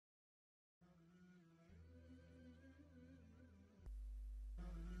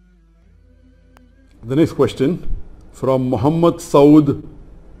The next question from Muhammad Saud,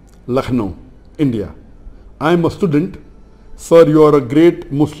 Lucknow, India. I am a student. Sir, you are a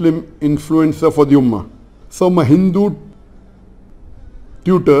great Muslim influencer for the Ummah. So my Hindu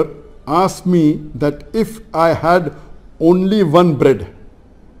tutor asked me that if I had only one bread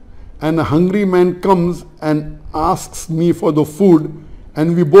and a hungry man comes and asks me for the food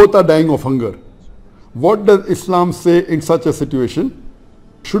and we both are dying of hunger, what does Islam say in such a situation?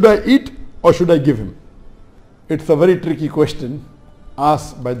 Should I eat or should I give him? It's a very tricky question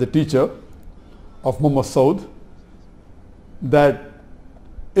asked by the teacher of Muhammad Saud, that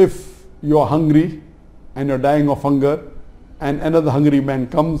if you are hungry and you're dying of hunger and another hungry man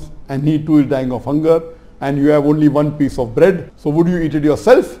comes and he too is dying of hunger and you have only one piece of bread, so would you eat it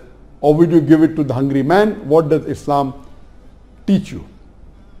yourself or would you give it to the hungry man? What does Islam teach you?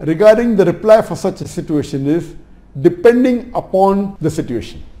 Regarding the reply for such a situation is depending upon the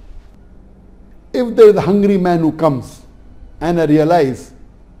situation. If there is a hungry man who comes and I realize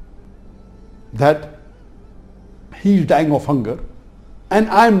that he is dying of hunger and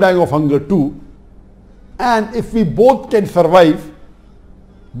I am dying of hunger too, and if we both can survive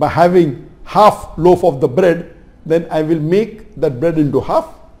by having half loaf of the bread, then I will make that bread into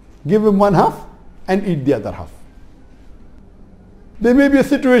half, give him one half and eat the other half. There may be a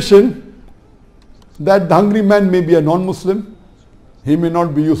situation that the hungry man may be a non-Muslim. He may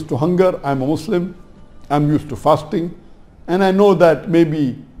not be used to hunger. I am a Muslim. I am used to fasting. And I know that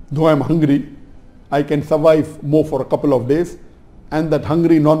maybe though I am hungry, I can survive more for a couple of days. And that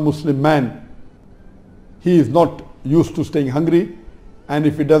hungry non-Muslim man, he is not used to staying hungry. And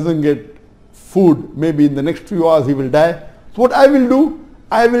if he doesn't get food, maybe in the next few hours he will die. So what I will do,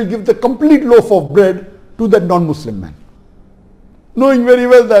 I will give the complete loaf of bread to that non-Muslim man, knowing very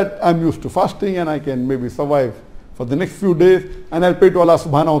well that I am used to fasting and I can maybe survive for the next few days, and I'll pray to Allah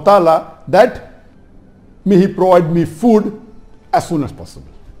subhanahu wa ta'ala that may He provide me food as soon as possible.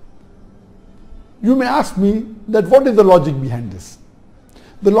 You may ask me that what is the logic behind this?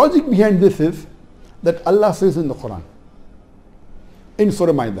 The logic behind this is that Allah says in the Quran, in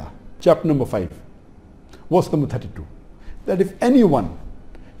Surah Ma'idah, chapter number 5, verse number 32, that if anyone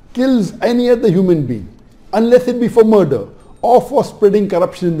kills any other human being, unless it be for murder or for spreading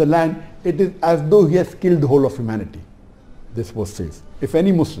corruption in the land, it is as though he has killed the whole of humanity. This verse says, if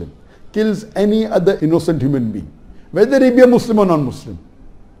any Muslim kills any other innocent human being, whether he be a Muslim or non-Muslim,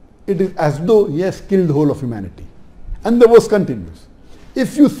 it is as though he has killed the whole of humanity. And the verse continues,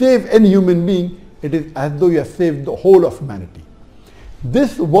 if you save any human being, it is as though you have saved the whole of humanity.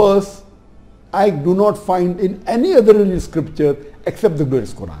 This verse I do not find in any other religious scripture except the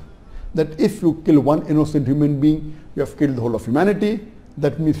glorious Quran. That if you kill one innocent human being, you have killed the whole of humanity.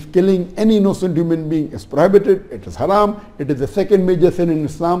 That means killing any innocent human being is prohibited, it is haram, it is the second major sin in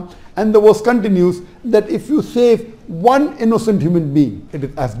Islam. And the verse continues that if you save one innocent human being, it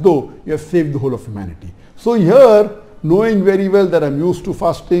is as though you have saved the whole of humanity. So here, knowing very well that I am used to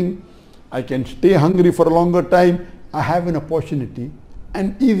fasting, I can stay hungry for a longer time, I have an opportunity,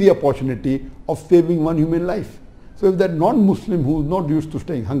 an easy opportunity of saving one human life. So if that non-Muslim who is not used to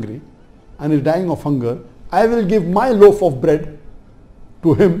staying hungry and is dying of hunger, I will give my loaf of bread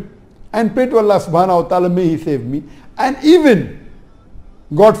to him and pray to Allah subhanahu wa ta'ala, may He save me. And even,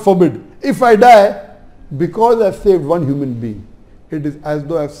 God forbid, if I die, because I have saved one human being, it is as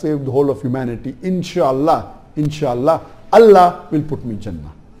though I have saved the whole of humanity. Inshallah, inshallah, Allah will put me in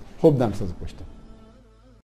Jannah. Hope that answers the question.